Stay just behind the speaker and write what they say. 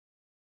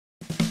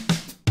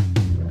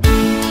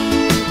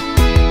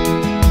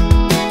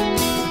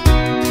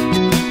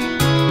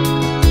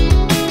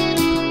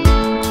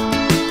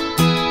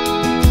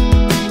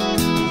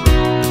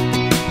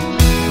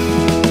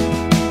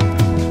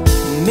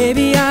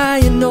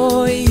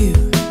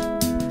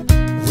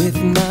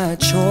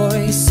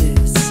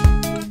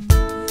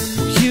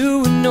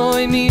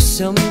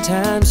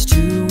sometimes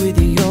too with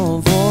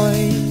your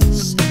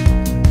voice,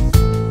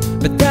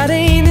 but that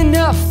ain't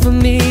enough for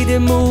me to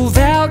move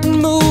out and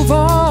move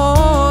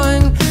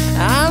on.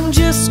 I'm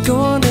just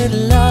gonna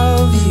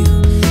love you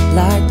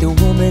like the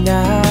woman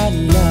I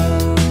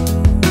love.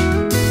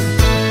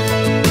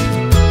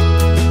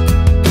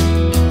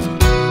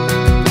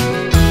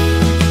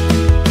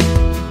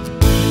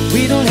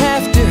 We don't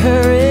have to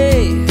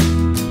hurry,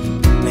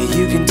 but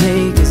you can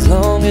take as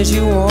long as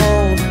you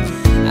want.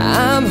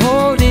 I'm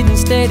holding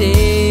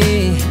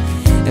steady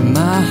and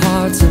my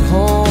heart's at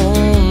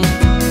home.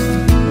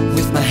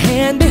 With my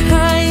hand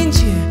behind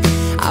you,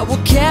 I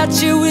will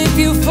catch you if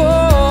you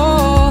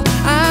fall.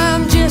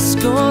 I'm just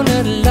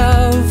gonna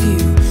love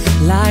you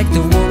like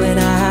the woman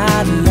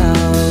I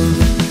love.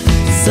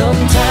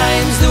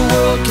 Sometimes the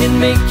world can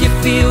make you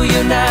feel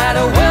you're not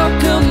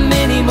welcome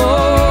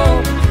anymore,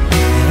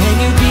 and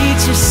you beat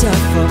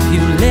yourself up,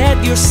 you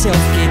let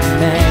yourself get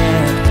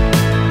mad.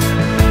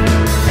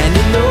 And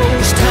in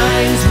those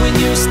times when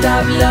you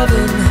stop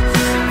loving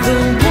the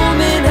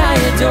woman I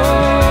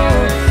adore,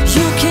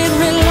 you can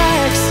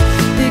relax,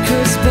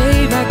 because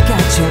babe, I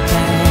got your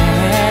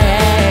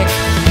back.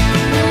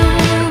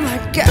 I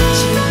got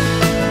you.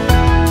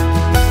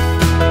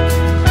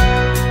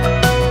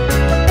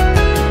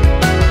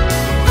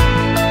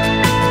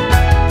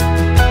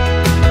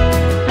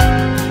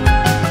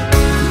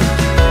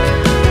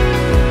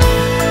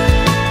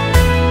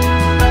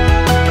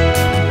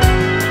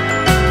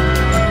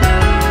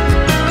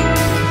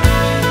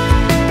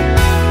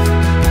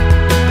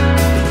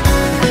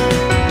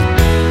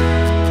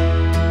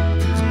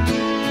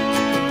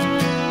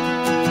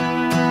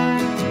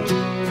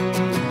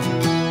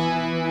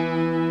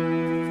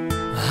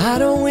 I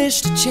don't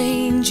wish to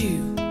change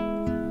you,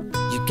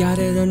 you got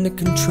it under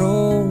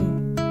control.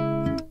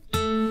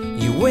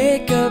 You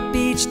wake up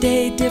each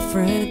day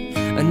different,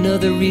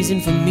 another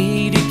reason for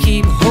me to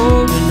keep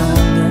holding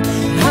on.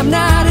 I'm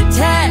not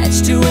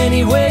attached to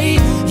any way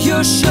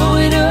you're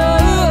showing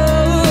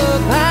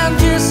up. I'm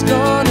just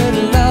gonna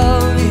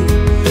love you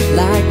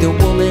like the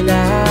woman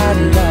I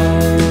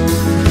love.